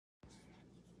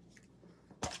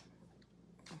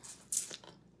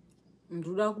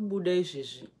Ndoda kubuda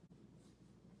izvezvi.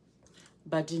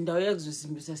 But ndauya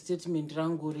kuzosimbisa statement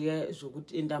rangu riya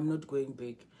zvokuti and I'm not going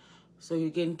back. So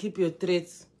you can keep your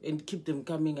threats and keep them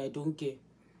coming, I don't care.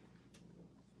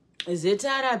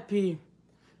 ZRP,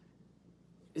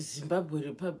 Zimbabwe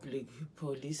Republic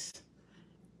Police.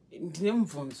 Ndine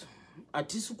mubvunzo.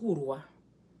 Atisi kurwa.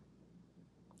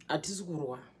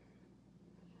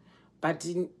 But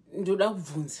ndoda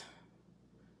kubvunza.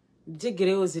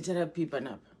 Nditegerewo ZRP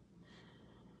panapa.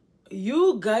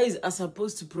 You guys are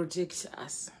supposed to protect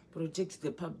us, protect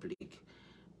the public.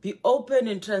 Be open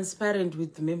and transparent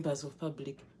with the members of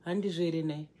public. Handizvere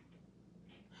nai.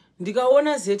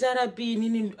 Ndikaona ZRP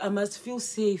inini, I must feel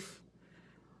safe.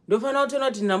 Ndofana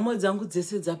kutoona kuti nhamo dzangu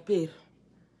dzese dzapera.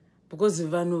 Because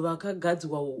vanhu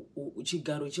vakagadzwa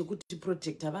chigaro chekuti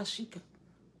protect avasvika.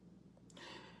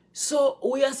 So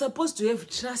we are supposed to have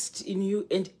trust in you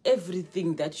and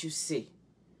everything that you say.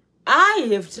 I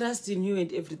have trust in you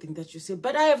and everything that you say,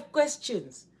 but I have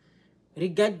questions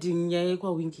regarding nyaya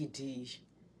kwa Winky D.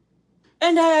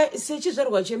 And I say,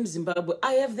 Zimbabwe,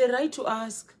 I have the right to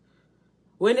ask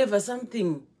whenever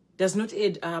something does not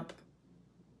add up.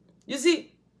 You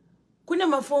see,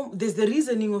 there's the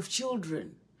reasoning of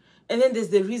children, and then there's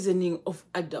the reasoning of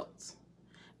adults.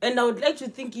 And I would like to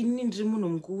think in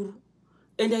Nindrimunumkuru,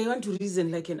 and I want to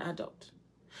reason like an adult.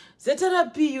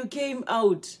 ZRP, you came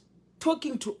out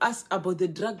talking to us about the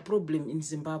drug problem in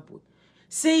Zimbabwe,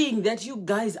 saying that you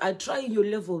guys are trying your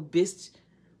level best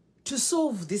to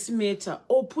solve this matter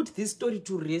or put this story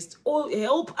to rest or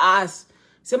help us,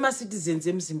 sema citizens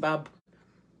in Zimbabwe.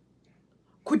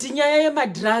 Kuti nyaya yema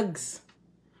drugs,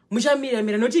 mushamira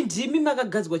noti ndimi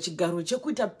makagadzwa chigaro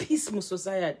chekuita peace mu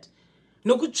society.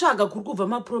 Nokutsvaga kuri kubva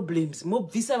ma problems,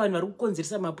 mobvisa vanhu vari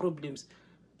kukonzeresa ma problems.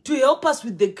 To help us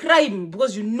with the crime,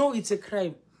 because you know it's a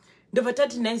crime.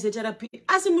 Ndovatati nai ZRP,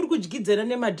 asi muri kudyidzana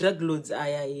nema drug lords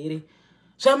aya here.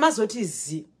 Zvamazoti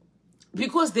zi.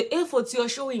 Because the efforts you are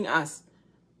showing us,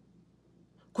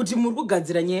 kuti muri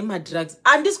kugadzira nyaya yema drugs,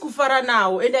 andisi kufara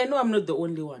nawo, and I know I'm not the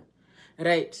only one.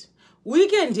 Right.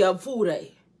 Weekend yapfuura.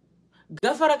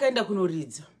 Gaffa rakaenda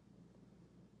kunoridza.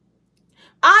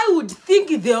 I would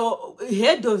think the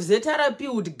head of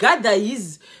ZRP would gather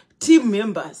his team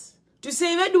members to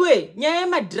say, by the way, nyaya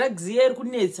yema drugs here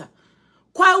kunetsa.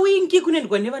 Kwa wingi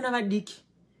kunoendwa nevana vadiki.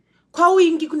 Kwa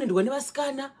wingi kunoendwa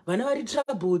nevasikana, vana vari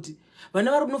troubled,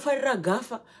 vana vari kunofarira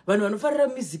Gaffa, vanhu vanofarira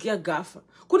music ya Gaffa.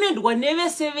 Kunoendwa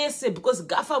nevese vese because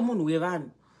Gaffa munhu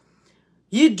wevanhu.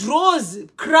 He draws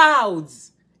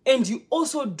crowds and he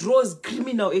also draws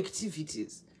criminal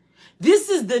activities. This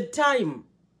is the time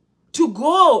to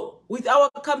go with our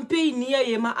campaign here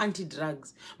yema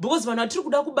anti-drugs. Because vanhu vatiri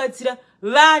kuda kubatsira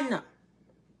vana.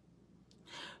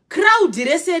 Crowd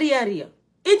reseriaria.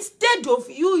 Instead of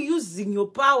you using your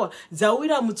power,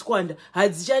 zawira mutskwanda,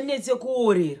 hadzichanetse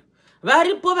kuorera.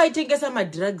 Varipo vaitengesa ma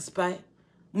drugs paya.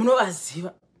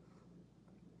 Munovaziva.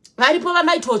 Varipo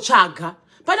vamaitotsvaga.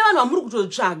 Pane vanhu vamuri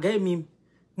kutotsvaga imimi.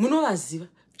 Munovaziva.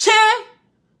 Che!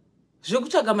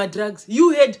 Zvekutsvaga ma drugs.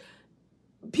 You had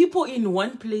people in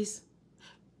one place.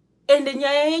 And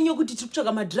nyaya yenyu kuti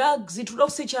tikutsvaga ma drugs, tikuda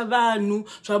kusecha vanhu,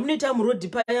 zvamunoita muroad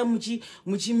paya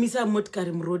muchimisa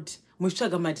motikari muroad.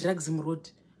 Muchitsvaga ma drugs muroad.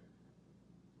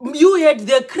 You had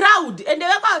the crowd. And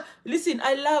listen,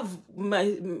 I love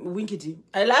my Winky D.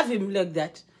 I love him like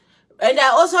that. And I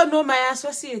also know my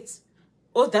associates.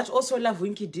 Oh, that also love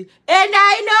Winky D. And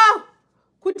I know.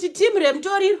 Kuti team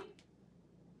remtoriro.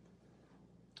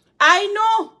 I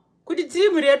know. Kuti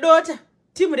team redota.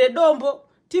 Team redombo.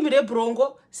 Team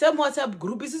rebrongo. Same WhatsApp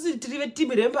group. This is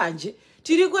team rembanje.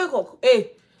 Tiriko ekoko.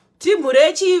 Team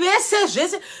rechi vese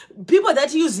zvese. People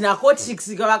that use narcotics.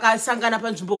 Vakasangana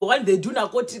panzvimbo when they do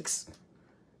narcotics.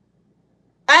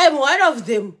 I am one of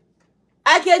them.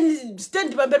 I can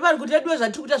stand pamberi vanhu kuti redwe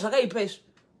zvatikuita zvakaipa izvo.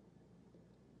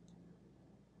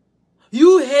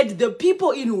 You had the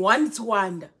people in one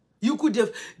Tswanda. You could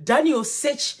have done your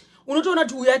search. Unotoona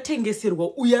kuti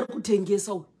uyatengeserwa, uyari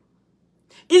kutengesa uyu.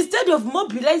 Instead of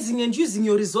mobilizing and using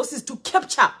your resources to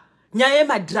capture nyaya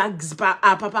yema drugs pa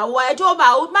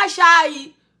waitoba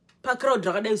mashai pa crowd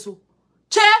rakadai so.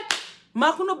 Che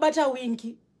makunobata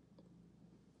Winky.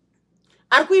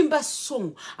 Arikuimba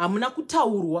song, hamuna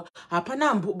kutaurwa,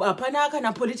 hapana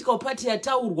kana political party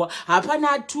yataurwa,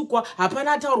 hapana atukwa,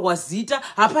 hapana ataurwa zita,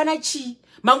 hapana chi.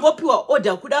 Mangopiwa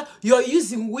order kuda, you're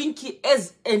using Winky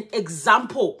as an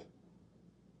example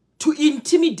to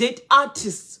intimidate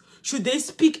artists should they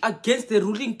speak against the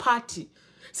ruling party.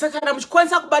 Sakana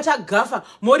mchikwanza kubata Gaffa,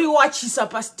 mori wachisa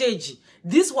pa stage.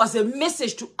 This was a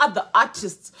message to other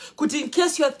artists. Could in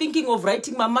case you are thinking of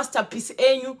writing my masterpiece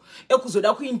enyu,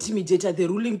 ekuzoda ku intimidate the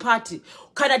ruling party.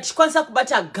 Kana tikwanisa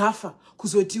kubata Gaffa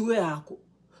kuzotiwe hako.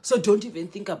 So don't even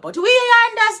think about it. We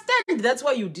understand that's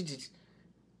why you did it.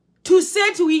 To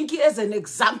set Winky as an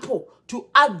example to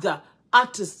other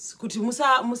artists. Kuti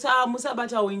musa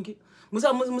bata Winky.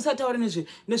 Musa taure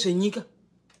nezve nyika.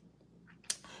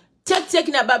 Take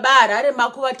na babara are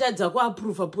makuvatadza ku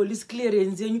approve police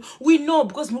clearance. We know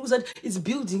because it's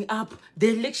building up. The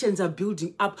elections are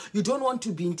building up. You don't want to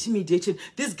be intimidated.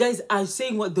 These guys are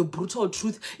saying what the brutal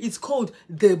truth. It's called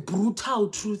the brutal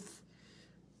truth.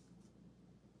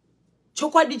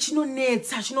 Chokwadi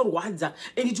chinonetsa chinorwadza,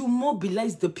 and it will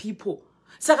mobilize the people.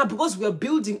 Saka, because we are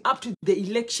building up to the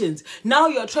elections, now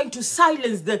you are trying to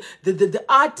silence the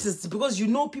artists because you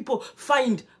know people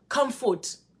find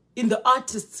comfort in the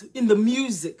artists, in the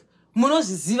music.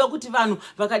 Munozviziva kuti vanhu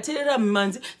vakateerera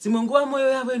manzi dzimwe nguva moyo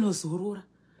yavo inozorora.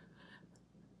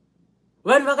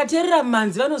 Vanhu vakateerera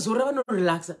manzi vanozorora,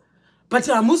 vanorelaxa. But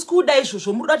hamusi kuda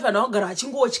izvozvo, muri kuda kuti vanhu vagara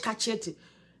vachingotya chete.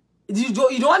 You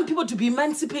don't want people to be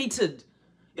emancipated.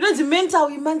 You know, the mental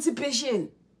emancipation.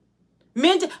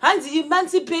 Hanzi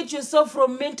emancipate yourself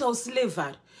from mental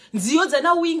slavery. Nziyo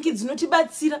dzana Winky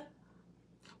dzinotibatsira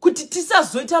kuti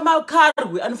tisazoita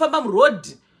makarwe anofamba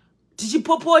muroad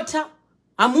tichipopota.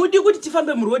 Hamudi kuti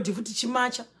tifambe muroad futi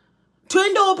chimacha.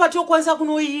 Toendawo patokwanisa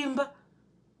kunoimba.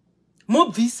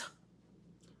 Mobvisa.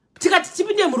 Tikati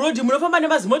tipinde muroad munofamba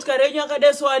nemazimotikari enyu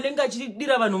akadaiso anenge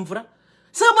achidira vanhu mvura.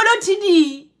 Saka moda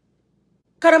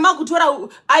kuti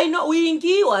I know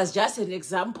Winky was just an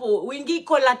example. Winky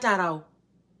collateral.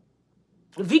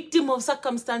 Victim of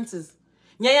circumstances.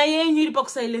 Nyaya yenyu iri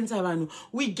pakusilence vanhu.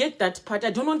 We get that part. I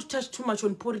don't want to touch too much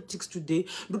on politics today.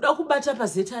 Ndoda kubata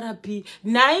pazetherapi.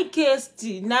 Nai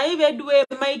kirsty, nai vedwe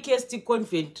my kirsty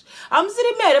convent.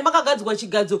 Amusiri mere makagadzwa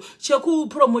chigadzo cheku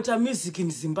promoter music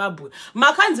in Zimbabwe.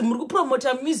 Makanzi muri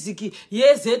kupromota music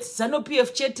yezet Zano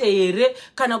PF chete here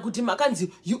kana kuti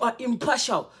makanzi you are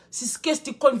impartial. Sis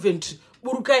kirsty convent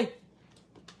burukai.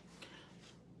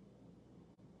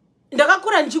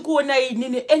 Ndakakura ndichikuona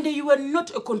inini, and you are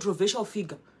not a controversial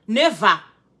figure. Never.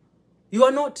 You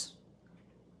are not.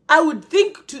 I would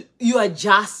think you are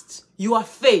just, you are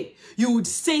fair, you would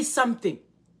say something.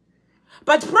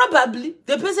 But probably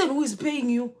the person who is paying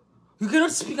you, you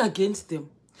cannot speak against them.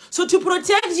 So to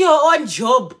protect your own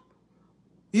job,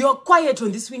 you are quiet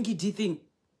on this Winky D thing.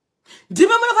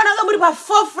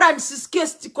 Forefront sis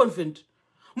kirsty convent.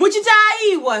 Muchita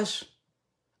aiwash.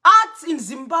 Arts in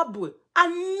Zimbabwe are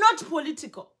not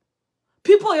political.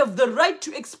 People have the right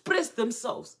to express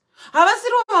themselves.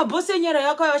 Havasiro mabose nyara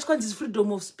yako yavachikwanzi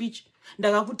freedom of speech.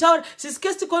 Ndakakutaura sis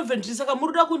kirsty convent saka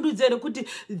muruda kundudzere kuti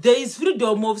there is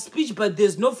freedom of speech but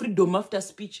there's no freedom after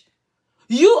speech.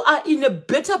 You are in a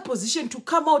better position to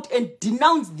come out and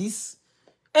denounce this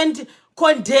and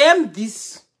condemn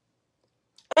this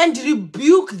and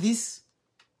rebuke this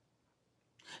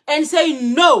and say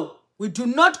no. We do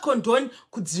not condone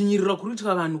kudzinyirira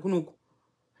kurutika vanhu kunoku.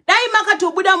 Dai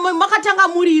makatobuda makatanga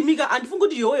muri imika andifunga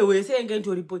kuti yowe senge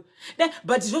ntoripo.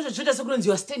 But zvozvo sekunzi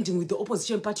you are standing with the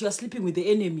opposition party, you are sleeping with the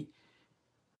enemy.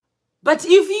 But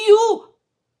if you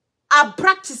are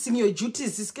practicing your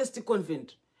duties, this kirsty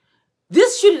convent,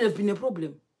 this shouldn't have been a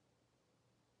problem.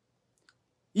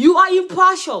 You are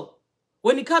impartial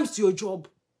when it comes to your job.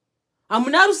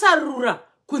 Amunarusarura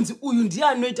kunzi uyu ndiye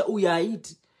anoita uyu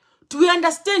haiti. We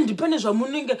understand depending on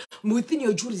within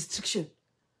your jurisdiction.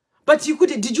 But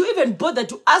did you even bother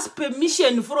to ask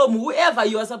permission from whoever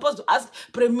you are supposed to ask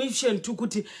permission to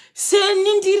kuti se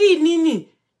nindiri nini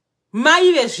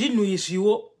maive zvinu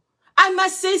izviwo? I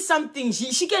must say something.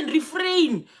 She can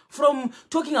refrain from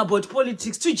talking about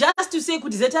politics to say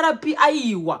kuti zeterapi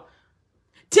aiwa.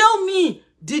 Tell me,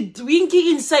 did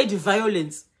Winky incite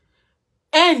violence?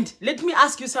 And let me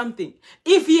ask you something.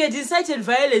 If he had incited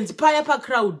violence, pa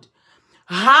crowd,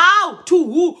 how? To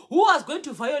who? Who was going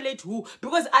to violate who?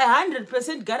 Because I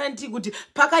 100% guarantee kuti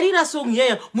pakarira song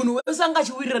here, munhu wese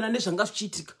angachiwirirana nezvanga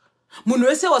zvichiitika. Munhu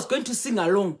wese was going to sing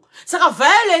along. Saka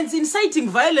violence, inciting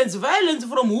violence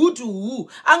from who to who.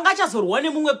 Angachazorwa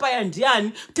nemumwe paya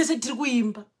ndiani, tese tiri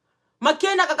kuimba.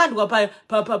 Makena akakandwa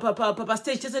pa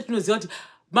stage tese tinoziva kuti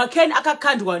Makena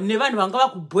akakandwa nevanhu vanga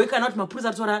vakubhoeka kana kuti mapurisa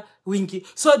atora Winky.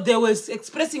 So they were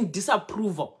expressing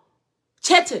disapproval.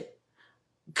 Chete.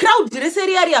 Crowd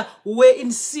area were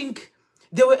in sync.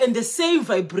 They were in the same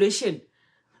vibration.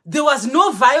 There was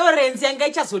no violence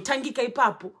yangaichazotangika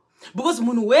ipapo. Because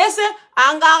munhu wese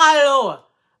anga akalowa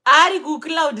ari ku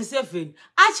cloud 7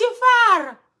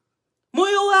 achifara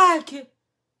moyo wake,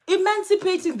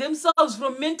 emancipating themselves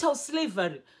from mental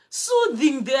slavery.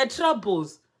 soothing their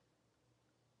troubles.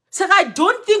 So I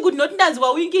don't think would not dance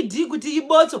wa winky D kuti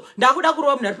iboto ndakuda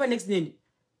kurova munhu ari panext neni.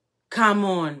 Come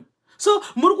on. So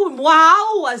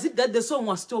how was it that the song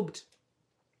was stopped?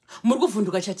 Murku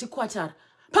vunduka chati kwatara.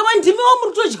 Pamwe ndimiwo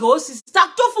muri kutodyawo sisi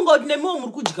takutofunga kuti nemiwo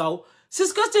muri kudyawo.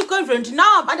 Sis Kirsty Coventry,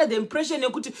 now I'm under the impression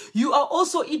that you are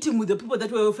also eating with the people that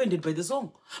were offended by the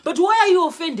song. But why are you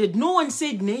offended? No one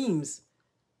said names.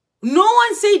 No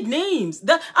one said names.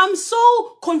 I'm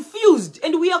so confused,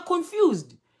 and we are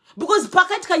confused. Because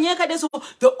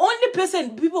the only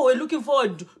person people were looking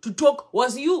forward to talk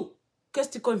was you,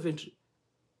 Kirsty Coventry.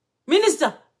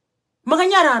 Minister,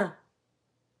 Makanyarara.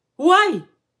 Why?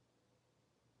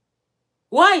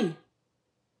 Why?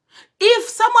 If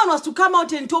someone was to come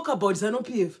out and talk about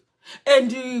ZANU-PF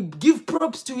and give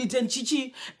props to it and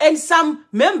chichi, and some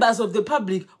members of the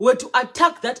public were to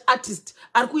attack that artist,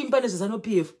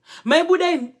 ZANU-PF, my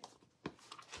Buddha,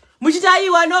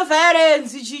 muchitaiwa no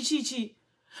violence, chichi.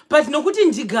 But nokuti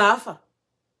ndi Gaffa.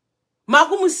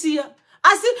 Makumusia.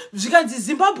 Asi zvikanzi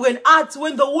Zimbabwean arts,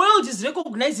 when the world is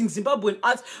recognizing Zimbabwean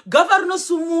arts, Gaffa no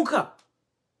sumuka.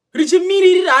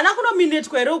 Richimirira ana kunominate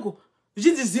kweroko.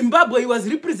 Zimbabwe, he was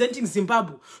representing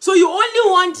Zimbabwe. So you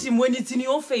only want him when it's in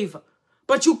your favor.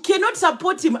 But you cannot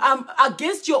support him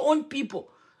against your own people.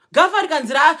 Gaffa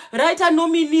kanzira writer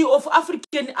nominee of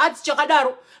African arts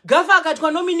chakadaro. Gaffa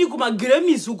akatwa nominee kuma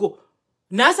Grammys huko.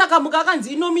 Nasa kamuka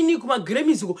kanzi nominee kuma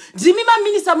Grammys huko. Jimi ma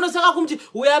minister munosaka kumti,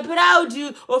 we are proud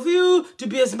of you to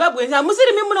be a Zimbabwean.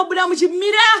 Musiri mi munobuda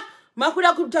muchimira.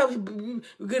 Makuda kuta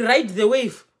ride the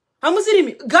wave.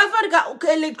 Hamusirimi Gaffa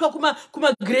electwa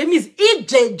kuma Grammys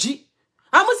ijeji.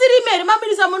 Hamusirimi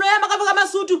maminisa muno ya makapaka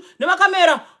masutu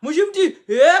nemakamera muchimti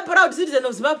proud citizen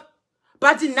of Zimbabwe.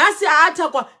 But nasi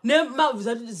atakwa ne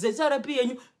ZRP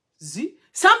yenyu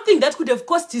something that could have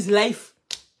cost his life.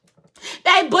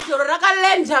 Dai botoro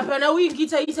rakalenda pana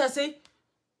wingita ita say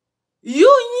you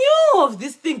knew of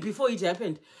this thing before it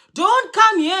happened. Don't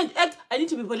come here and act. I need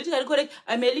to be politically correct.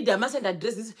 I'm a leader. I mustn't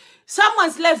address this.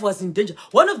 Someone's life was in danger.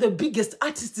 One of the biggest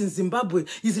artists in Zimbabwe,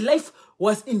 his life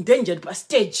was endangered by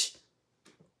stage.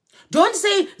 Don't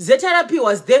say ZRP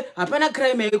was there. Hapana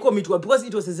crime committed because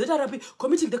it was a ZRP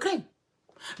committing the crime.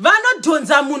 Vano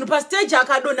donza munu pa stage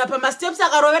akadona pa ma steps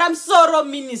akarovera msoro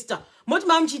minister. Moti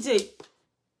mamchite.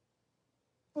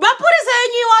 Bapurisa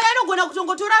yenyu yanogona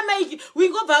kutongotora mic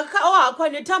wingobva akwa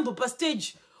netambo pa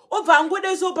stage. Obva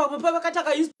angodeso pa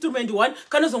pakataka instrument one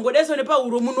kana zongodeso nepa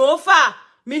uro munofa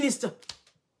minister.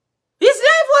 His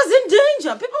life was in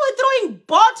danger. People were throwing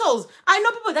bottles. I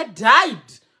know people that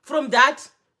died from that.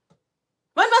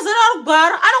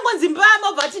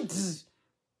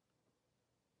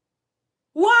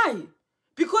 Why?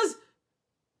 Because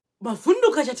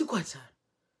mavunduka chati kwatara.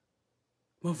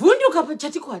 Mavunduka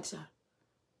chati kwatara.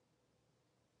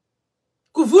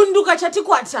 Kuvunduka chati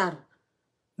kwatara.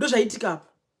 Ndo zvaitika apa.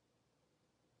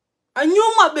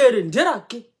 Anyuma bere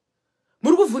nderake.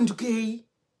 Muri kuvundukei.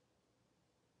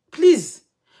 Please,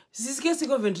 Sis Kirsty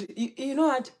Coventry, you know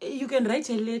what? You can write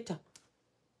a letter.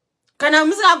 Kana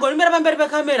musika gonimera pamberi pa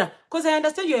camera, because I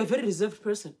understand you're a very reserved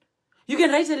person. You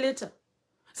can write a letter.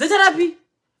 ZRP,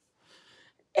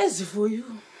 as for you,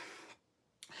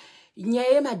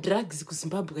 nyaya yema drugs ku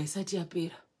Zimbabwe isati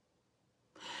yapera.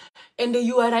 And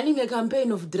you are running a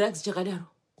campaign of drugs chakadaro.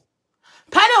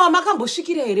 Pana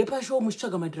wamakamboshikira here pasho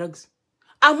muchitsvaga ma drugs.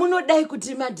 Amunodai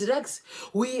kuti ma drugs.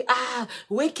 We are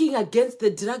working against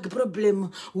the drug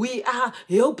problem. We are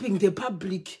helping the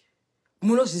public.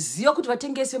 Munozviziva kuti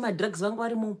vatengese ma drugs vangu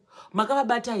varimo.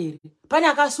 Makavabata here. Pane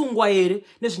akasungwa here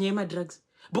nezvinyaya ma drugs.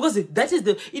 Because that is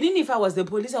the, even if I was the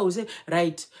police, I would say,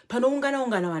 right, panoungana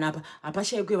vanapa,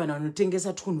 apashayikwe vanhu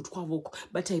vanotengesa tunhu twavoko,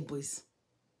 batai boys.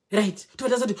 Right.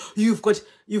 You've got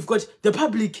the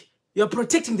public. You're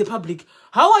protecting the public.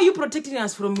 How are you protecting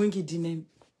us from Winky D name?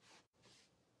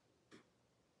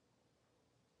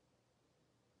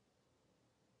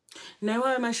 Now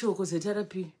I'm sure because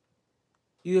therapy,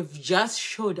 you have just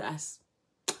showed us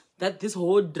that this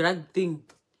whole drug thing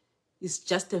is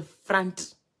just a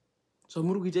front. So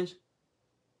Murugidesh.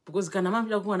 Because Kanama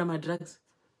Lakuana my drugs.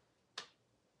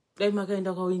 Like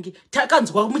Makainda Winky.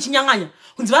 Takan's walk muchinyanganya.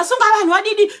 Unzvasunga what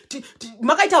did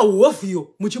Makaita wolf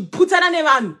you? Much put an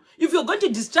evan. If you're going to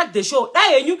distract the show,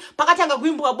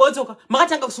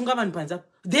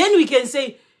 then we can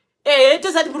say, it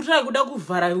is that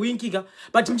Vara Winkiga,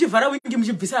 but Mchivara Winky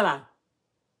Mchivisava.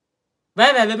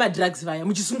 My drugs via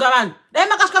Muchisungavan. Then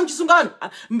Makam Chisungavan.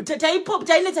 Taipop,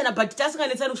 Tainet and a Patitas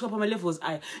and a shop on my levels.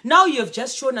 Now you have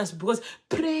just shown us because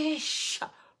pressure.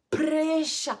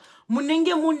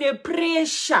 Munenge mune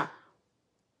pressure.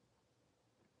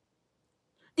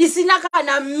 Isinaka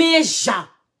na measure.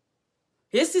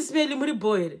 Yes, smeli muri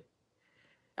boy.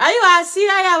 Aiwa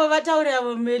asiya yavo vataure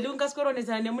yavo meli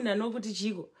ungasikoronesa nemunhu anokuti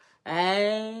chiko.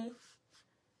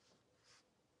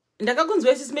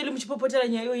 Ndakakunzwa isi smeli muchipopotera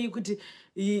nyaya iyi kuti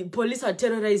police are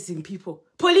terrorizing people.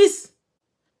 Police.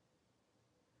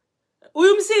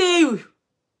 Uyu musiyei uyu.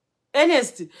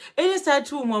 Ernest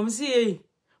atumwa musiyei.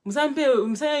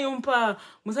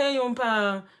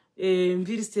 Musanyompa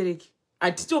mviri stereki.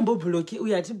 Atitombo block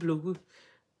uyu ati block.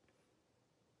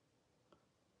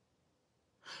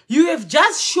 You have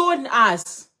just shown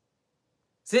us,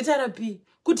 ZRP,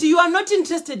 kuti you are not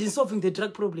interested in solving the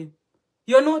drug problem.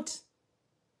 You're not.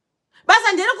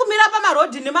 Basa ndere kumira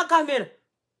pamarodi nemakamera.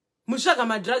 Mushaka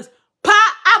madrugs. Pa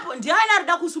apo ndiani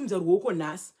arida kusumudza ruoko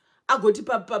nhasi. Agoti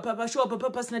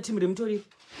pashowa pasina timu remutoriro.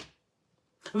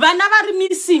 Vana vari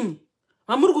missing.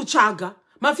 Vamuri kutsvaga.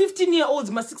 Ma 15-year-olds,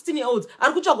 ma 16-year-olds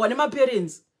ari kutsvagwa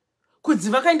nemaparents. Kunzi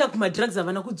vakaenda kumadrugs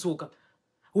havana kudzoka.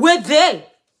 We're there.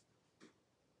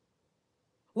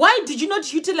 Why did you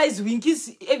not utilize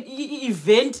Winky's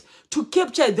event to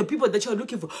capture the people that you're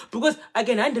looking for? Because I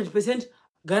can 100%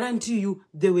 guarantee you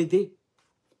they were there.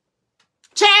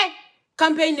 Che!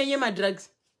 Campaign nenye ma drugs.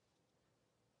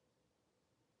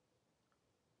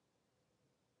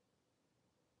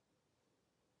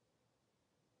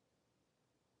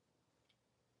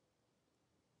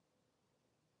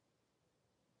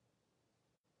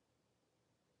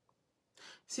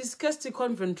 Sis Kirsty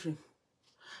Coventry.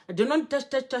 I do not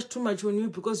touch too much on you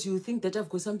because you think that I've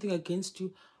got something against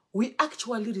you. We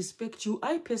actually respect you.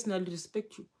 I personally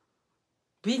respect you.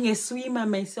 Being a swimmer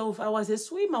myself, I was a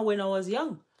swimmer when I was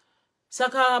young.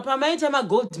 Saka pamaita ma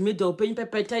gold medal penyu pa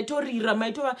taitorira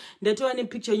maitova ndatoa ne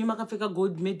picture yenyu makapfeka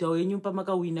gold medal yenyu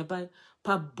pamakawina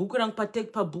pa book rangu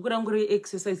pa book rangu re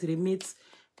exercise remits.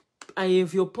 I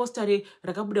have your poster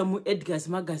rakabuda mu Edgar's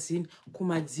magazine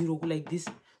kumadziro like this.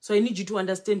 So I need you to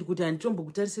understand kuti anditombo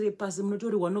kutarisire pasi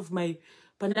munotori one of my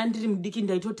pandandiri mudiki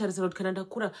ndaitotarisira kuti kana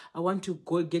ndakura I want to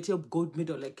go get a gold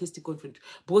medal like Kirsty Coventry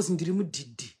because ndiri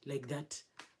mudhidhi like that.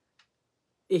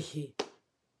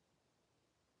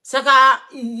 Saka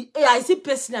I see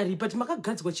personally but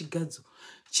makagadzwa chigadzo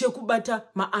chekubata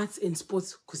ma arts and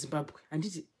sports ku Zimbabwe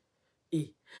anditi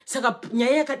saka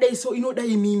nyaya yakadai so inoda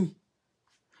imimi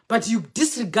but you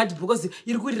disregard because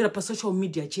iri kurira pa social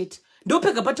media chat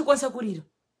ndopega patikwanisa kurira.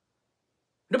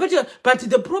 But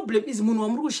the problem is munhu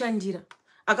wamuri kushandira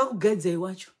akakugadzai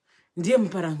wacho ndiye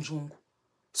muparanzvongo.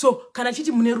 So kana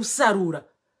chiti mune rusarura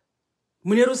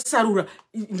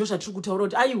ndo zvatiri kutaura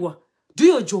kuti aiwa do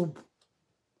your job.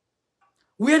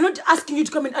 We are not asking you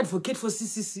to come and advocate for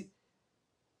CCC.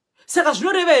 Saka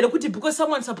zvinoreva here kuti because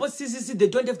someone supports CCC they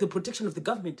don't have the protection of the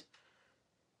government.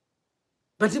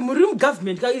 But muri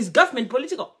government is government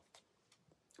political.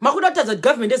 Makuda kutaridza kuti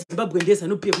government yeZimbabwe ndiye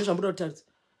ZANU-PF nezvamunoda kutaridza.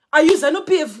 Are you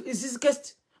ZANU-PF? Is this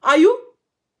guest? Are you?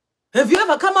 Have you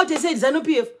ever come out and said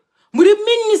ZANU-PF? Muri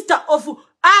Minister of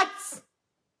Arts.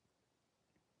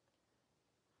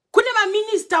 Kune ma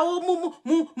minister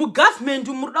mu government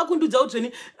muruda kundudza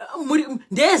kuti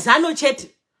ndiye ZANU chete.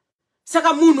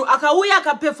 Saka munhu akauya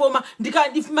akaperforma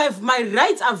if my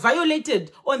rights are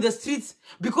violated on the streets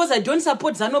because I don't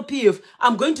support ZANU-PF,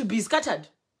 I'm going to be scattered.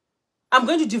 I'm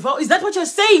going to devour. Is that what you're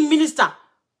saying, Minister?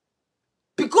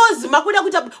 Because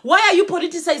why are you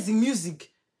politicizing music?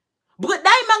 Because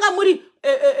dai manga muri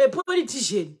a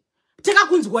politician. Teka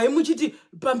kunzwa muchiti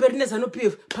pamberi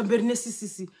neZANU-PF, pamberi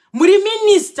neCCC. Muri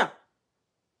minister.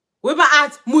 Weba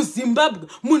art mu Zimbabwe.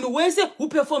 Munhu wese who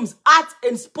performs art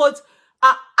and sports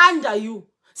are under you.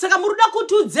 Saka muruda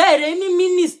kutudzere any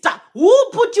minister who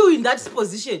put you in that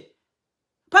position.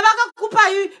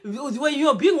 When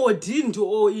you're being ordained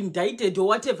or indicted or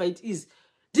whatever it is,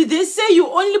 did they say you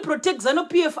only protect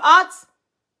ZANU-PF arts?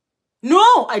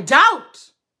 No, I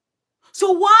doubt.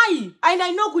 So why? And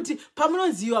I know kuti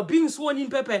pamunonzi you are being sworn in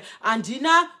paper and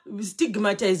ina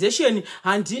stigmatization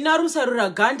and ina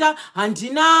rusarura ganda and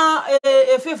ina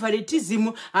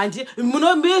favoritism and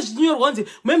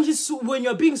when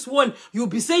you're being sworn you'll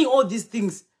be saying all these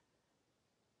things.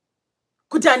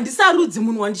 Kuti andisarudzi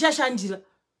munhu wandishashandira.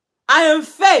 I am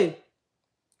fair.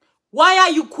 Why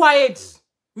are you quiet,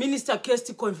 Minister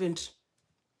Kirsty Coventry?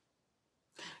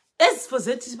 As for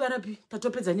Zeti Barabi,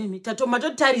 tatopedza nemi,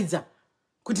 matotaridza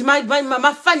kuti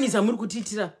mafaniza muri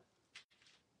kutiitira.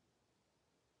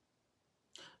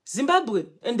 Zimbabwe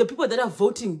and the people that are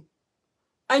voting,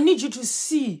 I need you to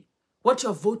see what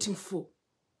you're voting for.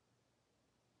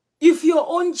 If your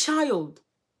own child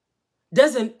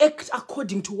doesn't act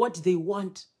according to what they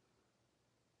want,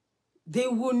 they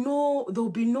will know there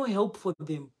will be no help for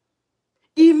them.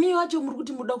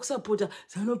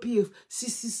 ZANU-PF,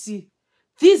 CCC.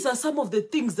 These are some of the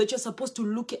things that you're supposed to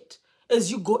look at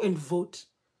as you go and vote.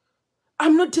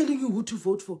 I'm not telling you who to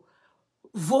vote for.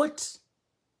 Vote.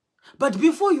 But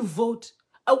before you vote,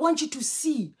 I want you to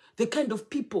see the kind of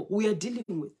people we are dealing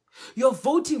with. You're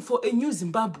voting for a new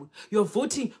Zimbabwe. You're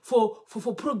voting for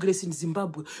progress in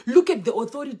Zimbabwe. Look at the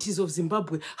authorities of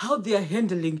Zimbabwe, how they are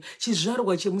handling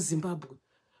chizvarwa chemu Zimbabwe.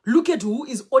 Look at who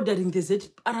is ordering the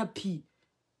ZRP.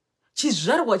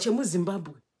 Chizvarwa chemu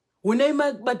Zimbabwe. Unai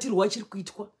mabatirwa chiri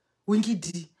kuitwa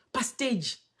wingidi pa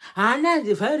stage. Hana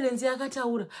violence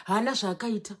yakataura, hana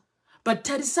zvakaita. But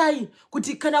tarisai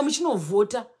kuti kana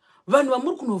muchinovhota, vanhu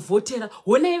vamuri kunovhotera,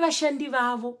 honai vashandi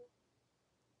vavo.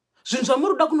 Zvinhu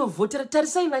zvamuri kuda kunovhotera,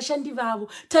 tarisai vashandi vavo,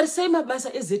 tarisai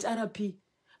mabasa eZRP.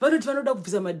 Vanoti vanoda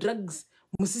kubvisa madrugs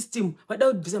musystem,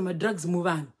 vada kubvisa madrugs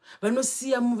muvanhu,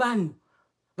 vanosiya muvanhu,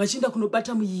 vachienda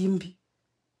kunobata muyimbi.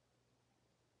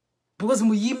 Because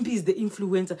muyimbi is the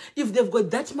influencer. If they've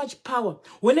got that much power,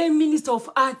 when a minister of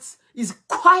arts is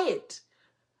quiet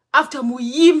after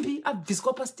muyimbi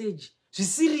abviswa pa stage,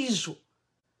 zvisirizvo.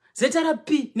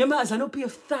 ZRP nema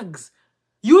ZANU-PF thugs.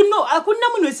 You know, akuna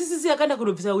munhu weCCC akanda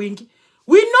kunobvisa wingi.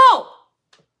 We know.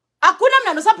 Akuna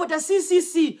munhu anosapota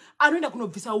CCC anoenda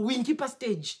kunobvisa wingi pa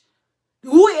stage.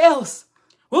 Who else?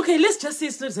 Okay, let's just say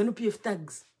it's not ZANU-PF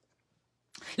thugs.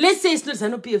 Let's say it's not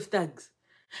ZANU-PF thugs.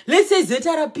 Let's say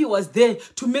ZRP was there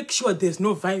to make sure there's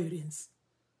no violence.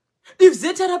 If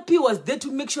ZRP was there to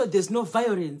make sure there's no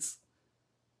violence,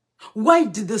 why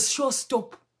did the show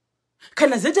stop?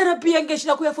 Kana ZRP yange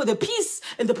ishida kuya for the peace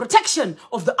and the protection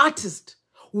of the artist.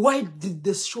 Why did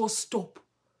the show stop?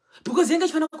 Because yange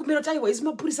ishifana kumira taiwa isi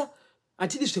mapurisa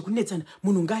atidi zvekunetsana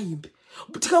munhu ngaimbe.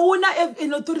 Tikaona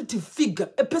an authority figure,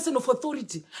 a person of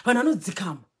authority, vanhu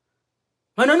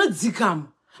vanodzikama.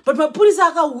 But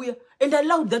mapurisa akauya and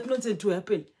allowed that nonsense to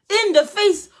happen in the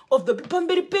face of the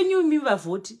pamberi penyu imi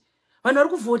vavhoti. Vanhu vari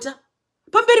kuvhota.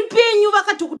 Pamberi penyu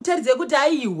vakatokutaridza kuti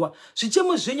aiwa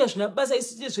zvichemo zvenyu zvinabasa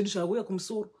isiti zvedu zvakuya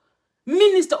kumusoro.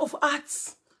 Minister of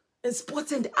Arts and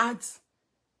Sports and Arts.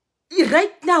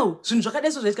 Right now,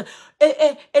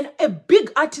 a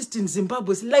big artist in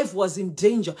Zimbabwe's life was in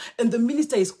danger and the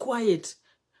minister is quiet.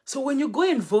 So when you go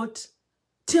and vote,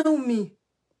 tell me,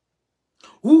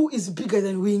 who is bigger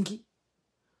than Winky?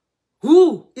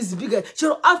 Who is bigger?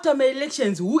 So after my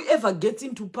elections, whoever gets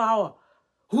into power,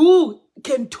 who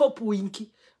can top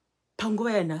Winky?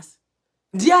 Panguva ya nasi.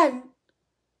 Diane.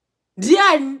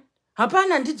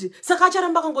 Hapana nditi. Saka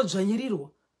acharamba kangodzvanyirirwa.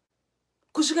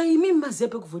 Kusvika imi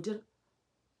mazepe kuvhotera.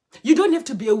 You don't have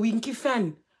to be a Winky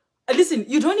fan. Listen,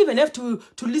 you don't even have to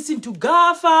listen to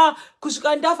Gaffa,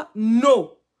 kusvika ndafa.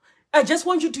 No. I just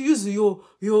want you to use your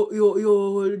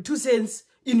 2 cents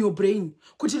in your brain.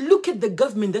 Could you look at the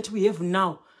government that we have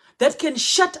now that can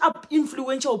shut up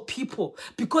influential people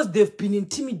because they've been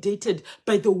intimidated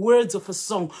by the words of a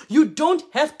song? You don't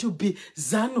have to be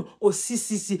ZANU or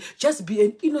CCC. Just be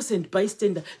an innocent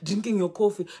bystander drinking your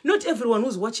coffee. Not everyone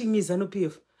who's watching me is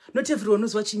ZANU-PF. Not everyone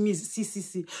who's watching me is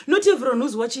CCC. Not everyone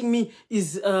who's watching me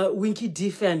is Winky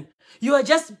D fan. You are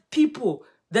just people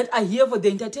that are here for the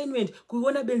entertainment.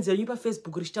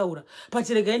 Facebook.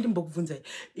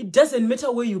 It doesn't matter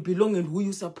where you belong and who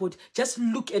you support. Just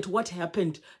look at what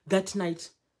happened that night.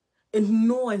 And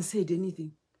no one said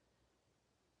anything.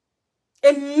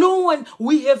 And no one,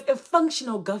 we have a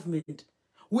functional government.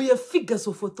 We have figures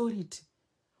of authority.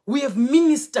 We have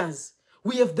ministers.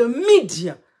 We have the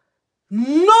media.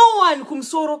 No one,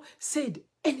 Kumsoro, said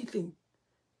anything.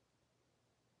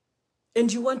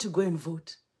 And you want to go and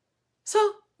vote. So,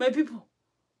 my people,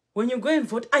 when you go and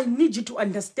vote, I need you to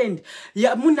understand.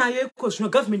 Government,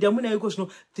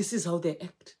 this is how they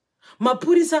act.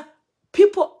 Mapurisa,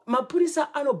 people, Mapurisa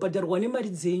ano badarwane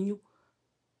maridzenyu.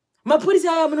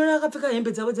 Mapurisa aya munona akapfeka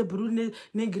hembe dzavo dzebrune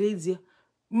negrades.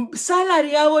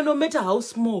 Salary yavo, no matter how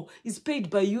small, is paid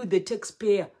by you, the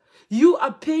taxpayer. You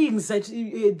are paying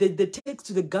the tax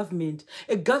to the government,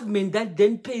 a government that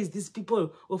then pays these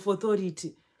people of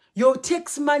authority. Your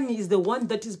tax money is the one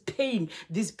that is paying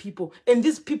these people, and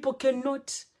these people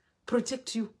cannot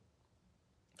protect you.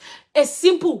 A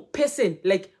simple person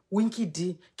like Winky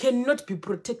D cannot be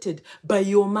protected by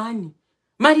your money.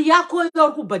 Mari yako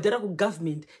yako badara ku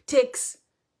government tax.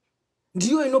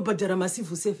 Ndiyo inobadara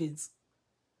massive savings.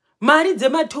 Mari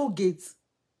dzema toll gates.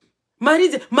 Mari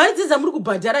dzamuri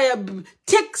kubhadhara ya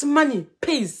tax money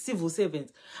pays civil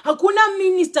servants. Hakuna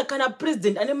minister kana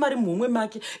president ane mari muhomwe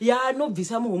make ya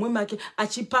anobvisa muhomwe make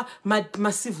achipa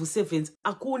ma civil servants.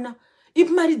 Hakuna.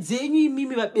 Ipi mari dzenyu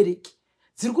imimi vabereki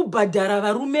dziri kubhadhara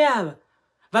varume ava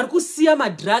vari kusiya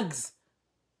madrugs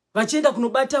vachienda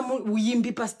kunobata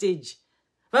uyimbi pa stage.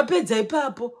 Vapedza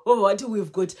ipapo, oh, what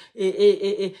we've got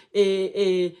a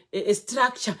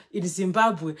structure in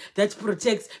Zimbabwe that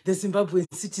protects the Zimbabwean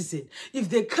citizen. If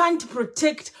they can't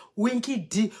protect Winky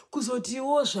D,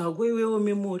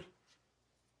 memory.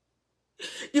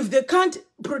 If they can't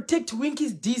protect Winky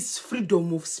D's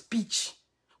freedom of speech,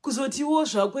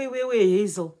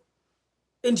 Hazel,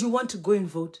 and you want to go and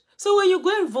vote. So when you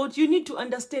go and vote, you need to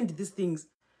understand these things.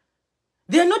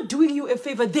 They are not doing you a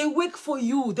favor. They work for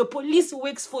you. The police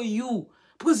works for you.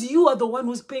 Because you are the one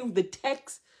who's paying the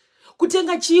tax.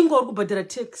 Kutenga chingo uri kubhadhara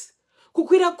tax.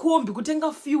 Kukwira kombi,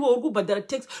 kutenga fuel uri kubhadhara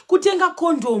tax. Kutenga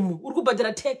condom uri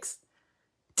kubhadhara tax.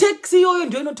 Tax iyoyo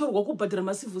ndio inotorwa kubhadhara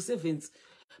masivu servants.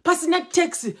 Pasina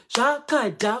tax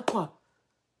zvakadhakwa.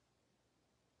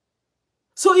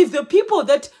 So if the people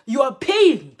that you are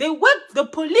paying, they work, the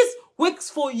police works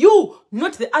for you,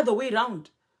 not the other way around.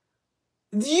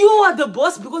 You are the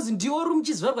boss because in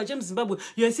Zimbabwe,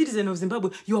 you're a citizen of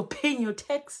Zimbabwe, you're paying your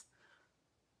tax.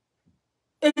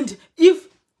 And if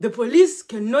the police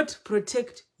cannot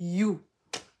protect you,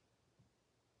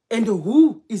 and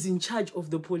who is in charge of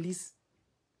the police?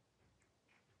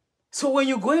 So when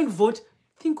you go and vote,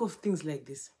 think of things like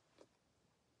this.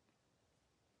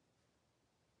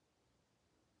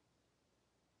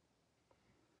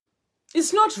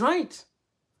 It's not right.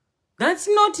 That's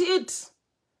not it.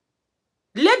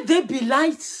 Let there be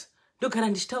light. Let the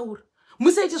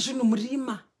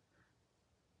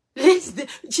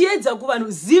chiedza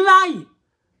kuvanhu zivai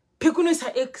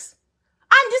pekunoisa X.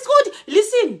 And this good,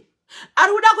 listen.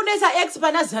 Arikuda kunoisa X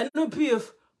pana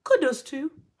ZANU-PF. Kudos to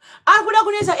you. Arikuda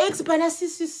kunoisa X pana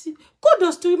CCC.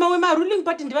 Kudos to you. Mawe ruling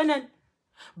party ndivanani.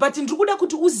 But ndikuda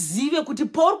kuti uzive kuti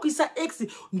pauri kuisa X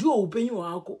ndio upenyu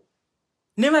hwako.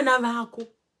 Nevana vako.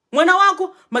 Mwana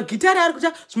wako, magitari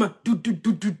arikuta,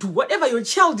 whatever your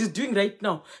child is doing right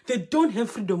now, they don't have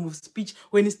freedom of speech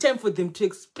when it's time for them to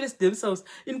express themselves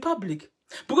in public.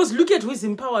 Because look at who is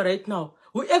in power right now.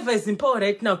 Whoever is in power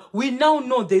right now, we now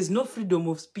know there is no freedom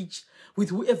of speech with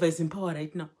whoever is in power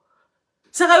right now.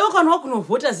 Saka yoko no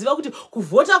kunovota ziva kuti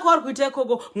kuvota kwari kuita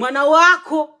ikoko mwana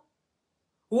wako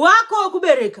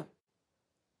kubereka.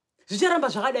 Zvicharamba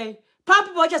zvakadai.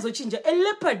 Papa vachazochinja. A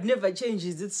leopard never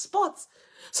changes its spots.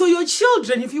 So your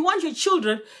children, if you want your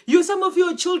children, some of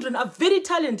your children are very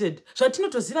talented.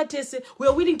 We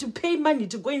are willing to pay money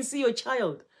to go and see your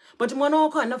child. But mwana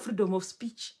wako hana freedom of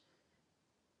speech.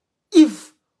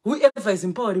 If whoever is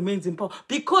in power remains in power.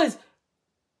 Because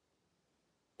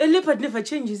a leopard never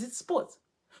changes its spots.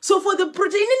 So for the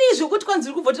protein issue,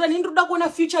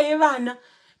 future yevana.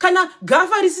 Kana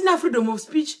Gaffa risina freedom of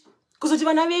speech. Because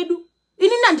vana vedu.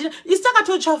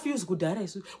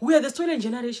 We are the stolen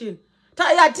generation.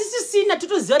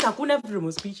 Freedom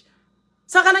of speech.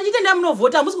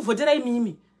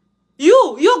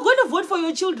 You're going to vote for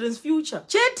your children's future.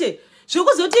 Chete.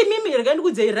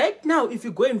 Right now, if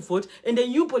you go and vote and a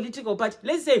new political party,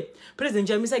 let's say President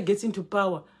Jamisa gets into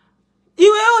power,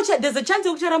 there's a chance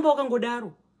of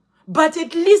but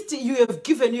at least you have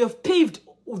paved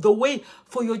the way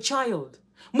for your child.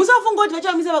 Musafungoti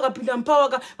vachamisa vakapinda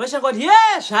mpawaka vachangoti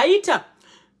zvaita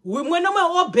mwena mwe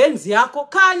obenzi yako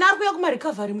kana ari kuya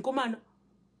kumarecovery mukomana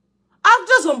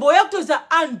akutozomboya kutoza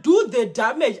undo the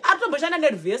damage akutomboshanda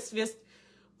nereverse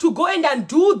to go and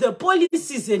undo the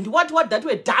policies and what that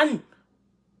were done.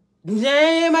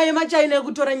 Machina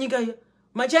ekutora nyika iyo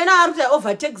machina ari kuti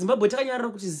overtake Zimbabwe takanyarara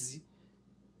kuti zi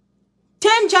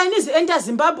 10 Chinese enter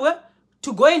Zimbabwe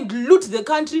to go and loot the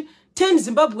country. 10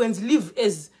 Zimbabweans live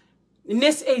as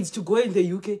nurse aides to go in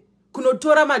the UK.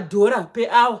 Kunotora madora per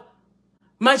hour.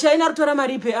 Machina kutora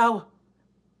mari per hour.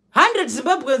 100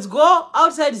 Zimbabweans go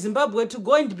outside Zimbabwe to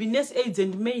go and be nurse aides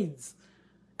and maids.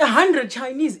 100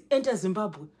 Chinese enter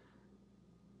Zimbabwe.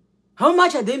 How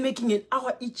much are they making an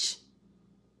hour each?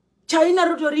 China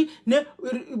rotori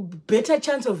better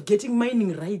chance of getting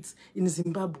mining rights in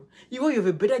Zimbabwe. You have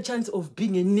a better chance of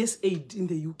being a nurse aide in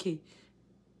the UK.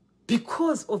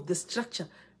 Because of the structure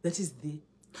that is there.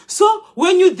 So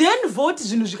when you then vote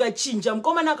zvinhu zvikachinja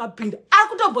mukomana akapinda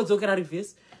akutobodzokera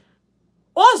reverse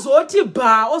ozoti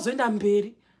ozoenda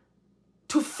mberi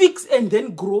to fix and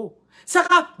then grow.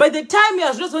 Saka by the time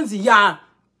yazvinozonzi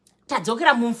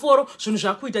tadzokera mumforo zvinhu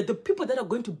zvakuita, the people that are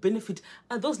going to benefit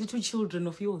are those little children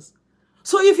of yours.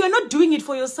 So if you're not doing it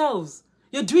for yourselves,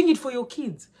 you're doing it for your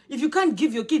kids. If you can't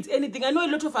give your kids anything, I know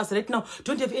a lot of us right now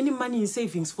don't have any money in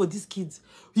savings for these kids.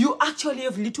 You actually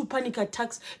have little panic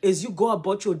attacks as you go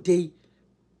about your day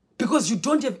because you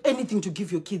don't have anything to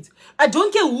give your kids. I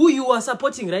don't care who you are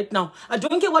supporting right now. I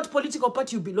don't care what political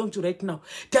party you belong to right now.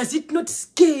 Does it not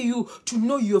scare you to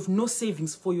know you have no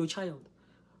savings for your child?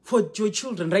 for your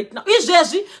children right now.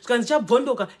 Izvezvi zvikanzi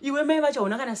chabvondoka iwe mai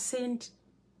vachaona kana sent.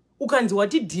 Ukanzi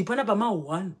wati deepana pama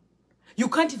 1. You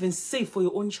can't even save for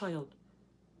your own child.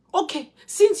 Okay,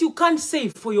 since you can't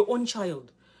save for your own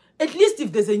child, at least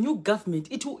if there's a new government,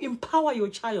 it will empower your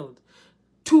child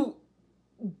to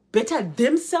better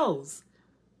themselves.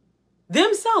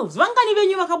 Vangani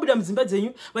venyu vakabuda mdzimba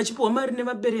dzenyu vachipiwa mari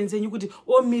nemabereni enyu kuti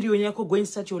million yako go and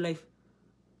start your life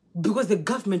because the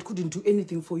government couldn't do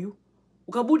anything for you.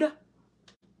 Ukabuda.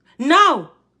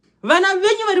 Now, vana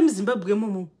venyu vari muZimbabwe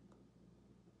mumu.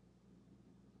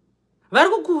 Vari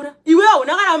kukura. Iwe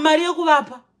hauna kana mari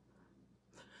yekuvapa.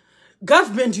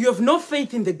 Government, you have no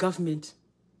faith in the government.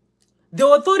 The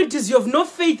authorities, you have no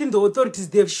faith in the authorities.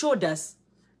 They have showed us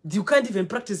you can't even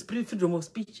practice freedom of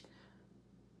speech.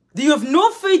 You have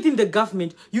no faith in the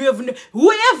government. You have no,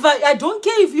 whoever, I don't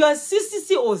care if you are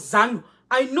CCC or ZANU,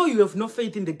 I know you have no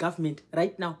faith in the government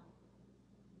right now.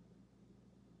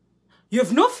 You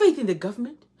have no faith in the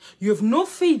government. You have no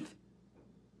faith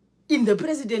in the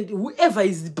president, whoever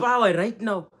is in power right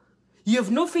now. You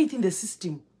have no faith in the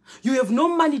system. You have no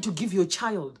money to give your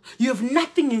child. You have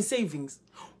nothing in savings.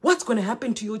 What's going to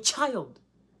happen to your child?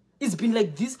 It's been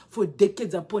like this for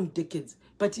decades upon decades.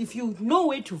 But if you know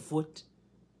where to vote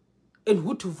and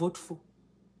who to vote for,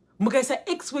 mukaisa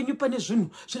X when you pane zvinhu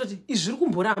zvoti izviri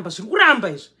kumboramba zviri kuramba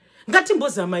izvi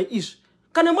ngatimbozamai izvi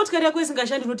kana motikari yako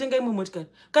isingashandi unotenga imwe motikari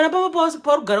kana pamwe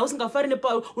paurigara usingafari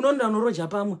unoenda unoroja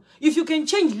pamwe. If you can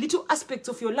change little aspects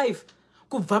of your life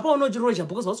kubva paunochiroja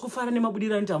because wasi kufara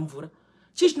nemabudira anoita mvura,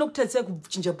 chii chinokutarisai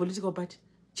kuchinja political party,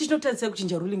 chii chinokutarisai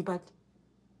kuchinja ruling party?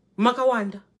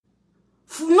 Makawanda.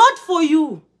 Not for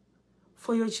you,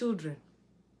 for your children.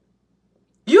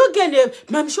 You can have,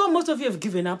 I'm sure most of you have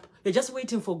given up. You're just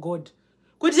waiting for God.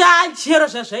 Kuti chero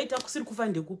zvazvaita kusiri kufa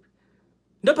ndekupi.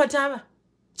 Ndopatava.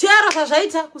 Chero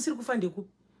zvazvaita kusiri kufa ndekupi.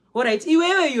 All right,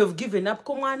 iwewe you have given up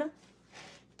komwana.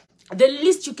 The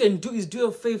least you can do is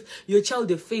do your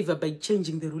child a favor by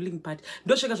changing the ruling party.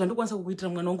 Ndosheka zvandokwanisa kukuitira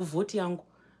mwana wangu vote yangu.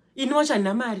 Inowacha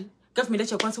namari, government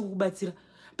achakwanisa kukubatsira.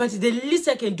 But the least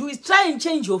I can do is try and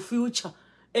change your future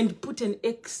and put an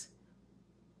X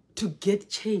to get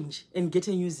change and get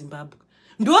a new Zimbabwe.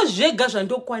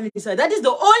 That is the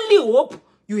only hope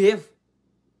you have.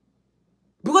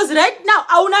 Because right now,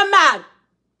 auna mari,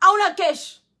 auna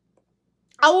cash,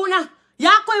 auna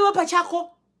yako iwe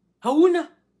pachako, auna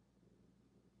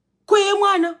kweye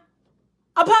mwana,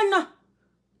 apana.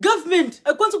 Government,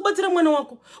 akwanisa kubatsira mwana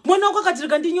wako. Mwana wako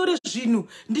akatirika ndinyore zvinhu,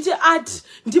 nditi art,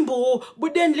 ndimbo,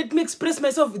 but then let me express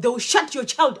myself. They will shut your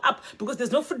child up because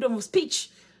there's no freedom of speech.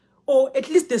 Or at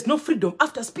least there's no freedom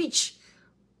after speech.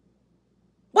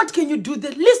 What can you do?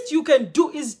 The least you can do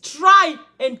is try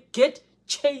and get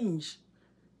change.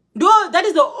 No, that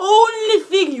is the only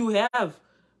thing you have.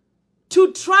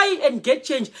 To try and get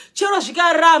change. Chero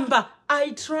zvikaramba,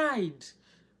 I tried.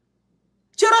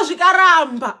 Chero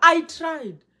zvikaramba, I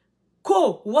tried.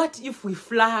 Ko, what if we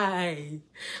fly?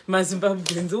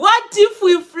 Mazimbabweans, what if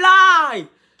we fly?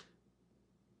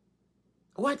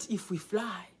 What if we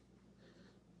fly?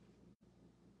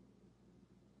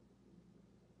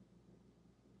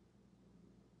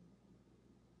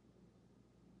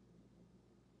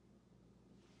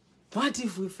 What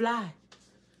if we fly?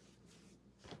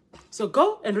 So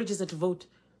go and register to vote.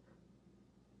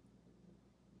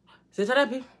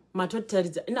 Setarapi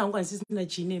matotaridza ina hangu handisisina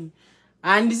chinemi.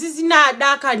 Handisisina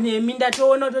daka nemi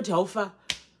ndatoona toti haufa.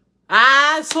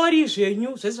 Sorry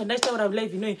zvenyu. Zvese zvandachitaura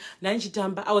live inoyi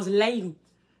ndandichitamba. I was lying.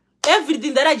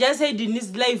 Everything that I just said in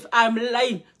this life, I'm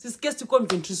lying. This kirsty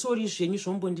Coventry, sorry zvenyu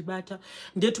zvombondibata.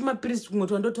 Ndetuma priest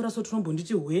kumwe ndotora so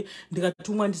tinombonditi hwe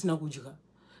ndikatumwa ndisina kudya.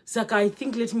 Saka, I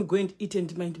think let me go and eat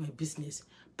and mind my business.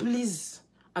 Please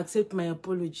accept my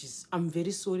apologies. I'm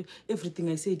very sorry. Everything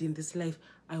I said in this life,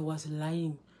 I was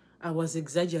lying. I was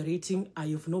exaggerating. I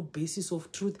have no basis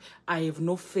of truth. I have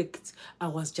no facts. I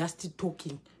was just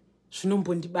talking.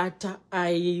 I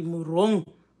am wrong.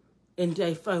 And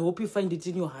I hope you find it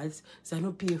in your hearts.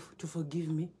 Zanu PF to forgive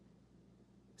me.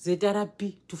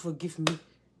 Zetarapi to forgive me.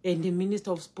 And the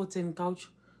Minister of Sports and Culture,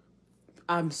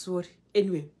 I'm sorry.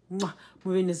 Anyway,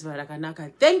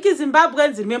 thank you,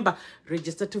 Zimbabweans. Remember,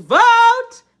 register to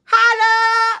vote.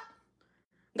 Hala!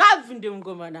 Ngavinde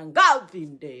mngomana,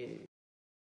 ngavinde.